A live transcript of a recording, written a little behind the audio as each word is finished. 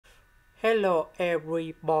Hello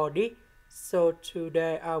everybody. So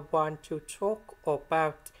today I want to talk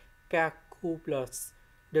about calculus.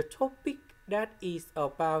 The topic that is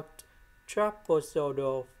about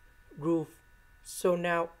trapezoidal rule. So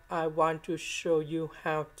now I want to show you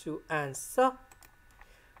how to answer.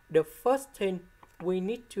 The first thing we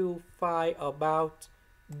need to find about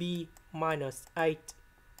b minus 8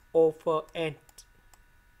 over n.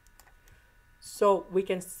 So we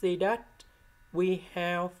can see that we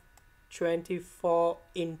have 24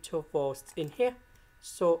 intervals in here,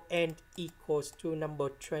 so n equals to number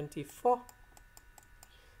 24.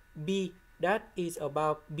 B, that is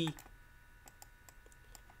about b.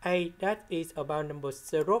 A, that is about number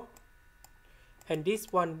 0, and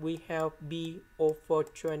this one we have b over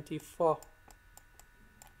 24.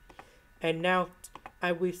 And now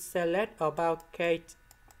I will select about k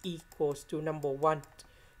equals to number 1,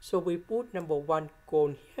 so we put number 1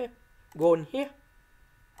 gone here,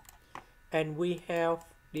 and we have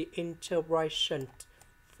the integration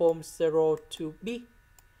from 0 to b,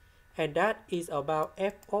 and that is about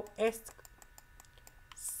f of s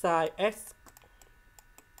psi s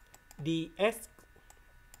ds.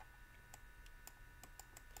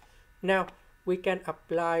 Now we can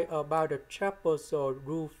apply about the trapezoidal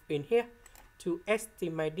rule in here to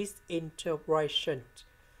estimate this integration.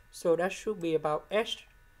 So that should be about s,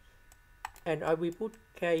 and I will put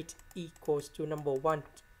k equals to number 1.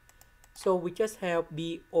 So we just have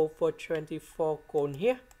b over 24 gone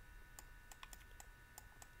here.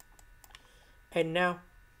 And now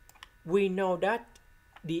we know that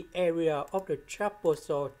the area of the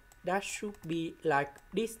trapezoid that should be like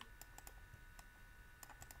this.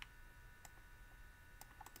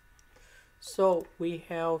 So we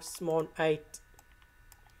have small 8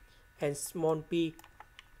 and small b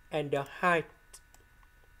and the height.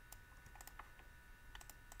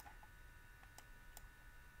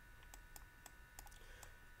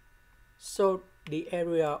 So the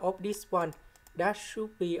area of this one that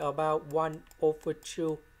should be about 1 over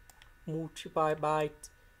 2 multiplied by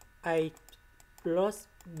 8 plus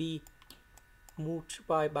b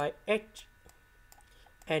multiplied by h,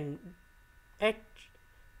 and h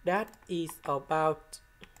that is about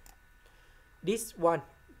this one.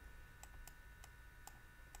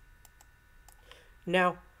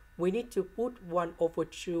 Now we need to put 1 over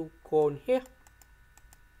 2 gone here,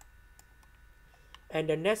 and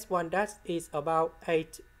the next one that is about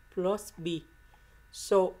 8 plus b.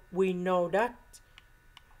 So we know that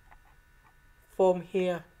from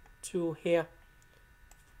here to here.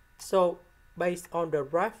 So based on the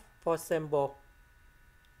graph, for example,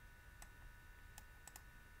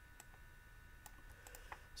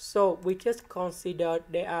 so we just consider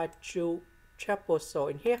there are two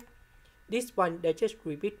trapezoids in here. This one they just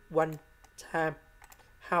repeat one time.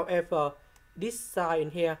 However, this side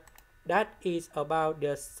in here, that is about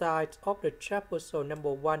the side of the trapezoid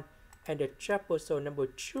number 1 and the trapezoid number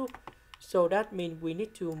 2. So that means we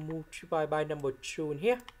need to multiply by number 2 in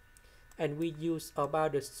here, and we use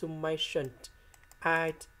about the summation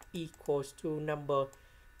 8 equals to number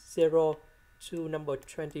 0 to number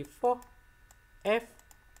 24 f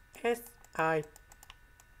si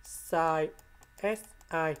psi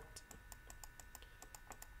si.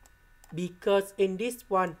 Because in this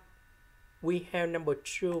one we have number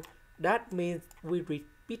 2, that means we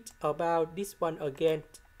repeat about this one again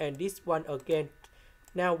and this one again.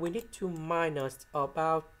 Now we need to minus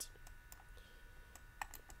about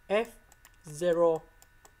f0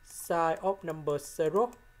 psi of number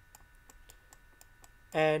 0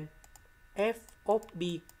 and f of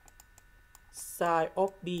b psi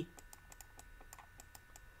of b.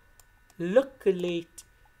 Luckily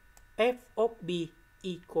f of b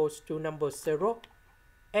equals to number 0,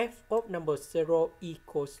 f of number 0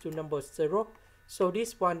 equals to number 0, so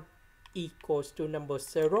this one equals to number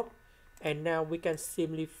 0, and now we can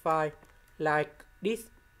simplify like this.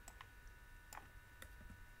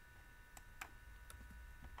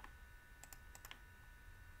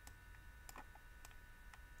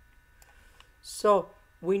 So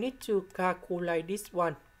we need to calculate this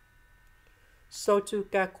one. So to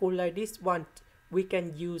calculate this one, we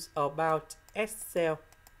can use about Excel.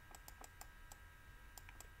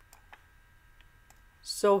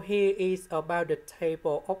 So here is about the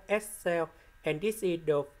table of Excel, and this is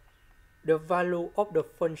the value of the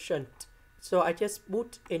function. So I just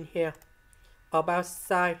put in here about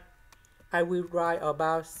psi. I will write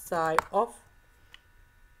about psi of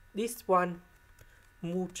this one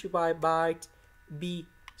multiplied by b.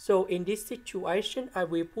 So in this situation, I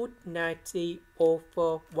will put 90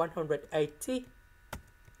 over 180,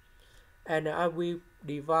 and I will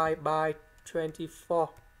divide by 24,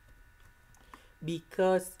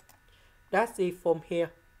 because That's it from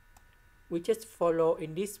here. We just follow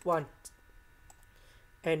in this one.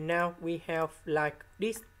 And now we have like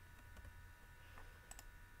this.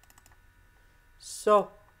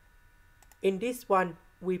 So in this one,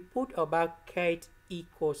 we put about k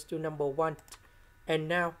equals to number 1. And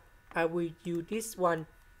now I will use this one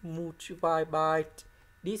multiplied by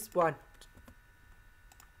this one.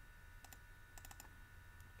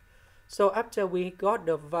 So after we got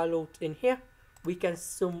the value in here, we can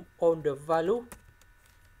sum on the value.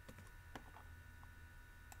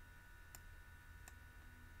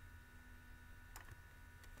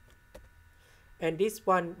 And this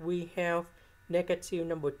one we have negative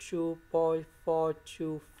number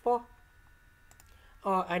 2.424.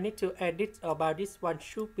 I need to edit about this one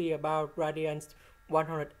should be about radians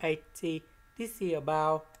 180. This is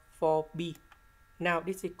about 4b. Now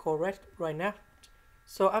this is correct right now.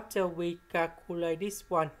 So after we calculate this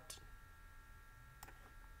one,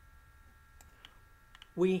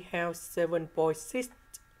 we have 7.6.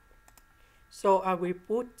 So I will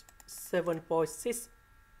put 7.6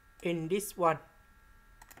 in this one.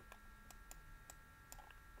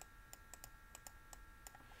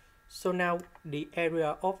 So now the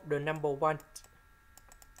area of the number 1,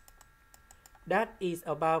 that is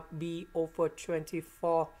about b over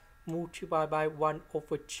 24 multiplied by 1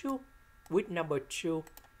 over 2 with number 2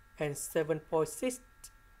 and 7.6.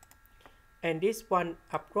 And this one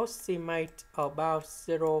approximate about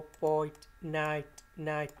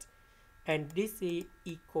 0.99, and this is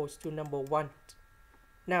equals to number 1.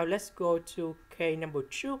 Now let's go to k number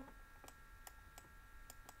 2.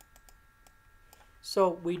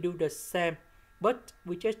 So we do the same, but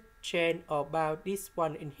we just change about this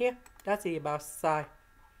one in here. That is about psi.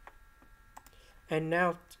 And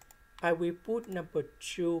now I will put number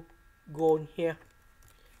 2 goal here.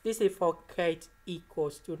 This is for k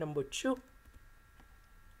equals to number 2.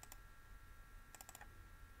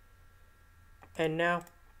 And now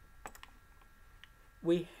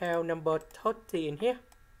we have number 30 in here.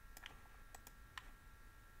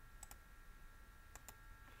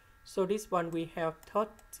 So this one we have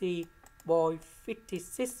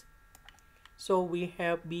 30.56. So we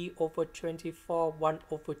have b over 24, 1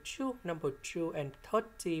 over 2, number 2, and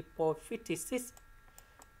 30.56.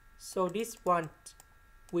 So this one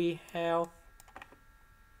we have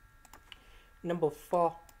number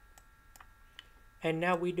 4. And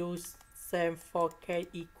now we do same for k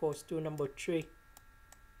equals to number 3.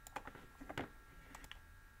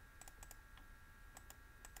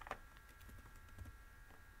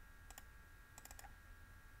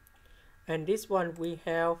 And this one we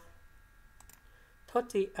have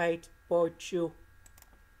 38.2.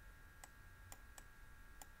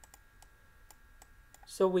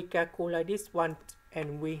 So we calculate this one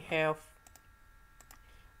and we have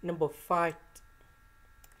number 5.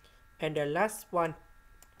 And the last one,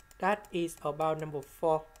 that is about number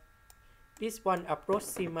 4. This one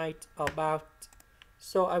approximate about,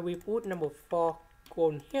 so I will put number 4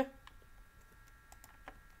 colon here.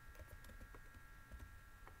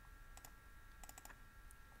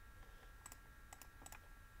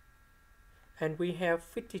 And we have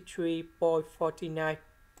 53.49.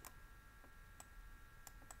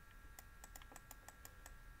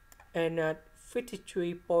 And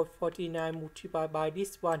 53.49 multiplied by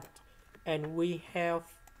this one. And we have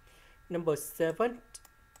number 7.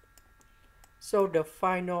 So the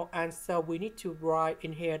final answer we need to write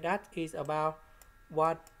in here, that is about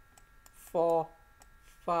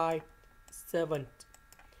 1457.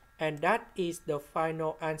 And that is the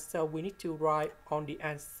final answer we need to write on the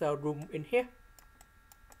answer room in here.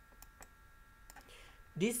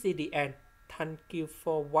 This is the end. Thank you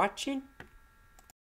for watching.